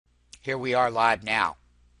Here we are live now,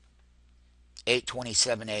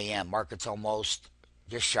 8:27 a.m. Market's almost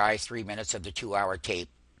just shy 3 minutes of the 2 hour tape.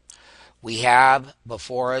 We have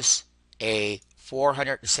before us a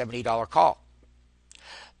 $470 call.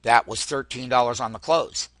 That was $13 on the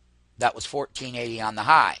close. That was $14.80 on the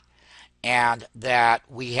high. And that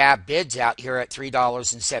we have bids out here at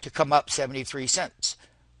 $3.07 to come up 73 cents.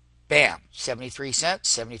 Bam, 73 cents,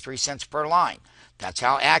 73 cents per line. That's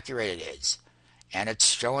how accurate it is. And it's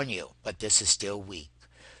showing you, but this is still weak.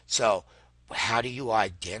 So how do you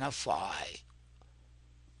identify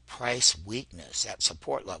price weakness at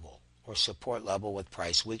support level or support level with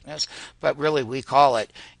price weakness? But really we call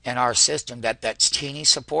it in our system that teeny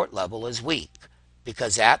support level is weak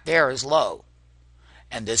because that there is low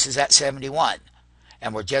and this is at 71.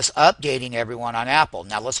 And we're just updating everyone on Apple.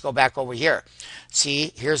 Now let's go back over here.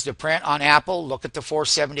 See, here's the print on Apple. Look at the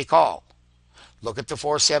 470 call. Look at the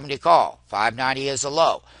 470 call. 590 is the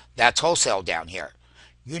low. That's wholesale down here.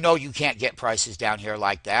 You know you can't get prices down here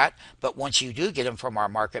like that, but once you do get them from our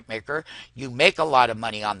market maker, you make a lot of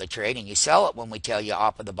money on the trade and you sell it when we tell you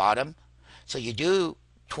off of the bottom. So you do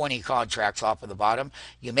 20 contracts off of the bottom.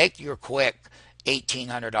 You make your quick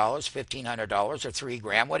 $1,800, $1,500, or 3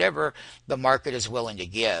 grand, whatever the market is willing to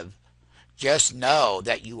give. Just know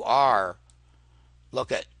that you are,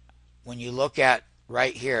 when you look at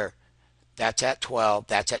right here, that's at 12,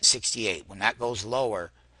 that's at 68. When that goes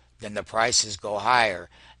lower, then the prices go higher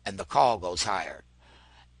and the call goes higher.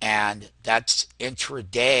 And that's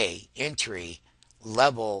intraday entry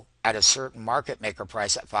level at a certain market maker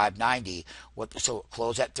price at 590. So it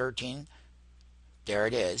closed at 13. There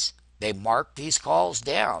it is. They marked these calls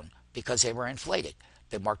down because they were inflated.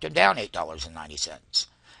 They marked them down $8.90.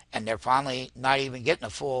 And they're finally not even getting a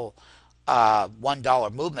full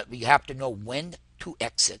 $1 movement. But you have to know when to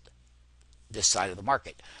exit this side of the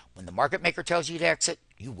market. When the market maker tells you to exit,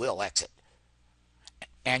 you will exit.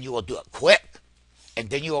 And you will do it quick. And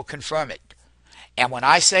then you will confirm it. And when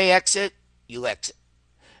I say exit, you exit.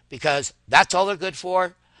 Because that's all they're good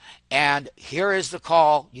for. And here is the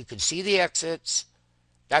call. You can see the exits.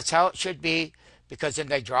 That's how it should be. Because then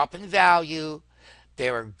they drop in value.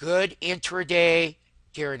 They were good intraday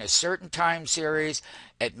during a certain time series.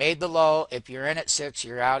 It made the low. If you're in at 6,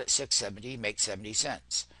 you're out at 670. Make 70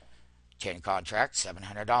 cents. 10 contracts,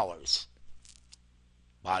 $700.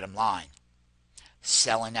 Bottom line.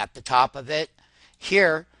 Selling at the top of it.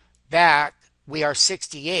 Here, back, we are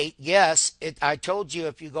 68. Yes, I told you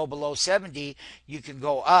if you go below 70, you can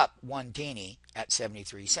go up 1 teeny at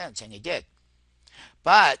 73 cents, and you did.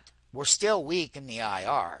 But we're still weak in the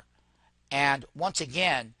IR. And once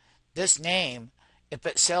again, this name, if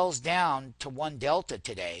it sells down to 1 delta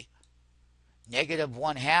today, negative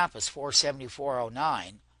 1/2 is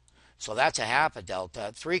 474.09. So that's a half a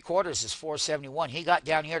delta. 3/4 is 471. He got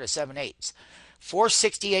down here to 7/8.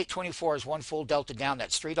 468.24 is 1 full delta down.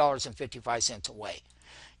 That's $3.55 away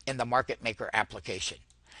in the market maker application.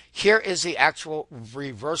 Here is the actual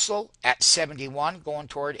reversal at 71 going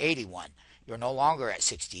toward 81. You're no longer at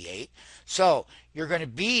 68. So you're going to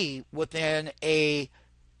be within a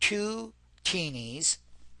 2 teenies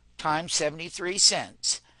times 73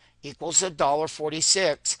 cents equals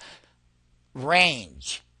 $1.46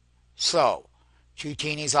 range. So 2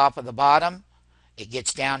 teenies off of the bottom. It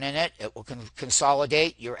gets down in it. It will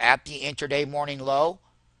consolidate. You're at the intraday morning low,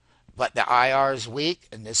 but the IR is weak,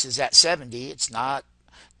 and this is at 70. It's not.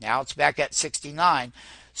 Now it's back at 69.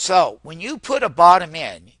 So when you put a bottom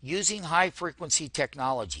in using high frequency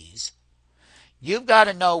technologies, you've got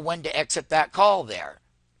to know when to exit that call there.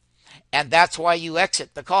 And that's why you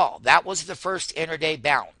exit the call. That was the first intraday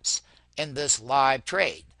bounce in this live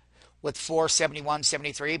trade with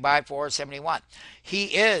 471.73 by 471. He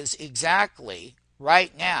is exactly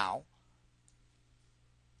right now,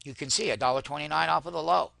 you can see $1.29 off of the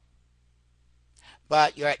low.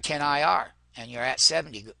 But you're at 10 IR and you're at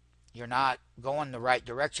 70. You're not going the right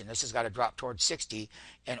direction. This has got to drop towards 60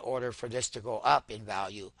 in order for this to go up in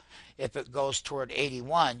value. If it goes toward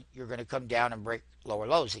 81, you're going to come down and break lower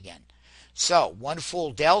lows again. So 1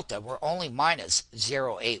 full delta, we're only minus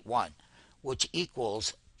 0.81, which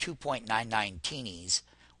equals 2.99 teenies,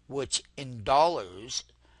 which in dollars,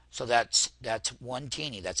 so that's 1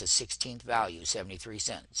 teeny, that's a 16th value, 73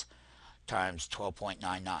 cents, times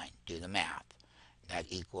 12.99. Do the math. That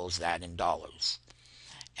equals that in dollars.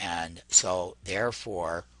 And so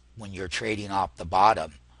therefore, when you're trading off the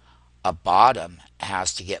bottom, a bottom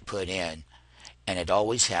has to get put in, and it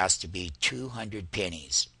always has to be 200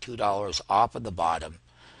 pennies, $2 off of the bottom,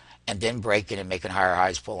 and then breaking and making higher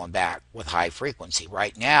highs, pulling back with high frequency.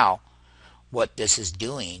 Right now, what this is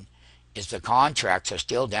doing is the contracts are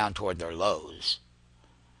still down toward their lows.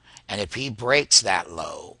 And if he breaks that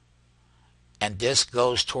low and this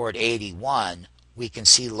goes toward 81, we can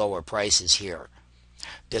see lower prices here.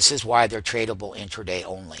 This is why they're tradable intraday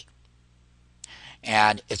only.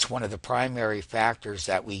 And it's one of the primary factors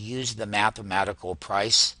that we use the mathematical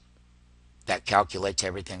price that calculates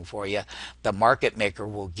everything for you. The market maker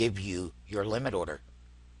will give you your limit order,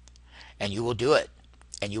 and you will do it.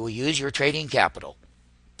 And you will use your trading capital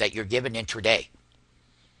that you're given intraday,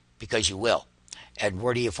 because you will. And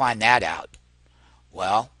where do you find that out?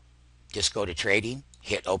 Well, just go to trading,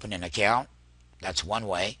 hit open an account. That's one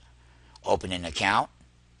way. Open an account.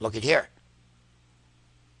 Look at here.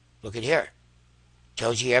 Look at here.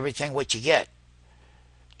 Tells you everything what you get.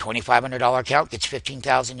 $2,500 account gets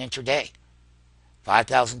 15,000 intraday.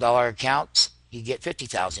 $5,000 accounts, you get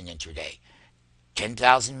 50,000 intraday.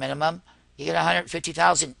 10,000 minimum, you get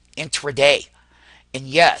 150,000 intraday. And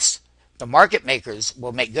yes, the market makers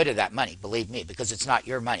will make good of that money, believe me, because it's not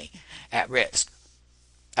your money at risk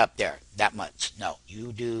up there that much. No,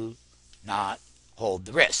 you do not hold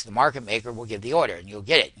the risk. The market maker will give the order and you'll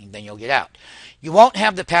get it, and then you'll get out. You won't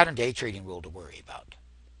have the pattern day trading rule to worry about.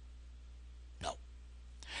 No.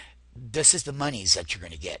 This is the monies that you're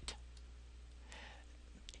going to get.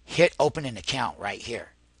 Hit open an account right here.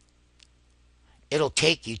 It'll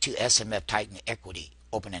take you to SMF Titan Equity.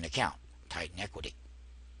 Open an account. Titan Equity.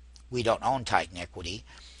 We don't own Titan Equity,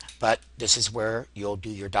 but this is where you'll do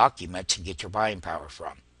your documents and get your buying power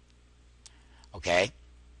from. Okay?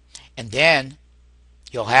 And then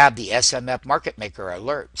you'll have the SMF Market Maker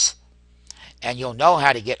alerts. And you'll know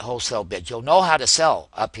how to get wholesale bids. You'll know how to sell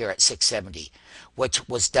up here at 670, which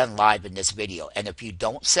was done live in this video. And if you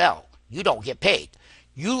don't sell, you don't get paid.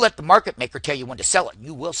 You let the market maker tell you when to sell it, and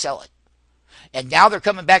you will sell it. And now they're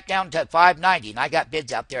coming back down to $5.90, and I got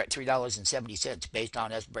bids out there at $3.70 based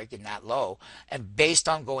on us breaking that low and based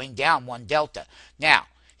on going down 1 delta. Now,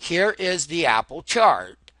 here is the Apple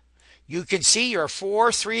chart. You can see your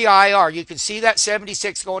 4-3 IR. You can see that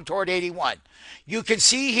 76 going toward 81. You can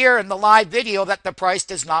see here in the live video that the price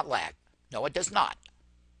does not lag. No, it does not.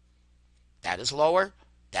 That is lower.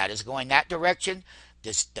 That is going that direction.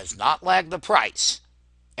 This does not lag the price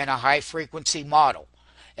in a high frequency model.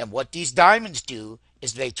 And what these diamonds do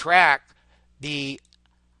is they track the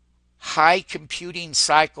high computing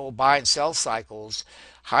cycle buy and sell cycles,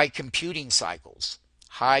 high computing cycles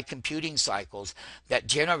that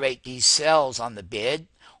generate these sells on the bid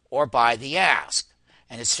or by the ask.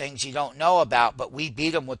 And it's things you don't know about, but we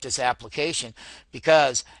beat them with this application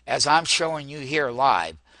because as I'm showing you here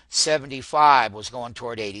live, 75 was going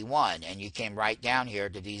toward 81, and you came right down here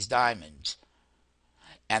to these diamonds.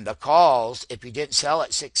 And the calls, if you didn't sell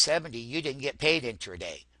at 670, you didn't get paid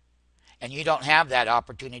intraday. And you don't have that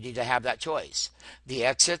opportunity to have that choice. The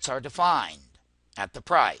exits are defined at the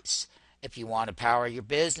price. If you want to power your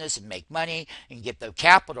business and make money and get the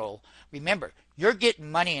capital, remember, you're getting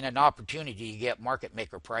money and an opportunity to get market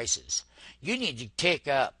maker prices. You need to take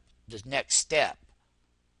up the next step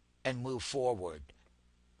and move forward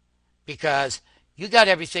because you got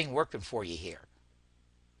everything working for you here.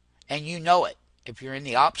 And you know it. If you're in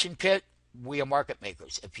the option pit, we are market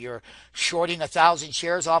makers. If you're shorting 1,000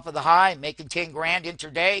 shares off of the high and making 10 grand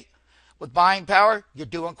intraday with buying power, you're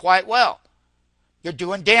doing quite well. You're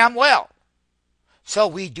doing damn well. So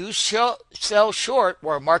we do sell short.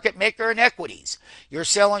 We're a market maker in equities. You're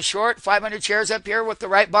selling short 500 shares up here with the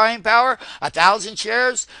right buying power, 1,000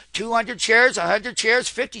 shares, 200 shares, 100 shares,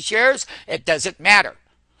 50 shares. It doesn't matter.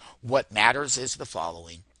 What matters is the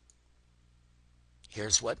following.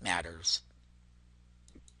 Here's what matters.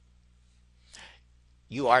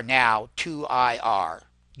 You are now 2 IR.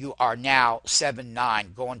 You are now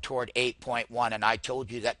 7.9 going toward 8.1. And I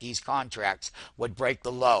told you that these contracts would break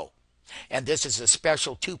the low. And this is a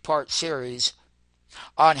special 2-part series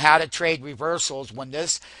on how to trade reversals. When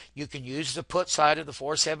this, you can use the put side of the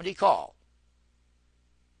 470 call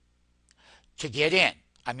to get in.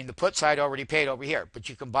 I mean, the put side already paid over here, but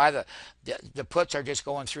you can buy the puts are just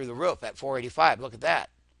going through the roof at 485. Look at that.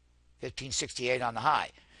 1568 on the high.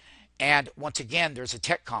 And once again, there's a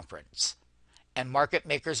tech conference and market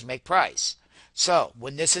makers make price. So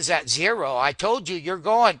when this is at 0, I told you you're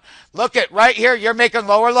going, look at right here, you're making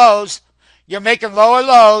lower lows. You're making lower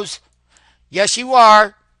lows. Yes, you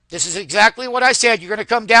are. This is exactly what I said. You're going to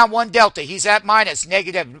come down 1 delta. He's at minus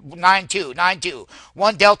negative 92.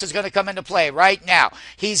 1 delta is going to come into play right now.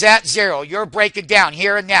 He's at 0. You're breaking down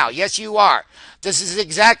here and now. Yes, you are. This is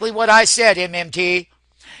exactly what I said, MMT.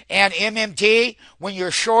 And MMT, when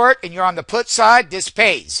you're short and you're on the put side, this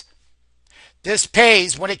pays. This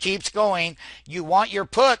pays when it keeps going. You want your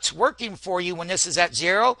puts working for you when this is at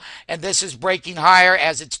 0 and this is breaking higher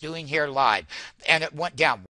as it's doing here live. And it went down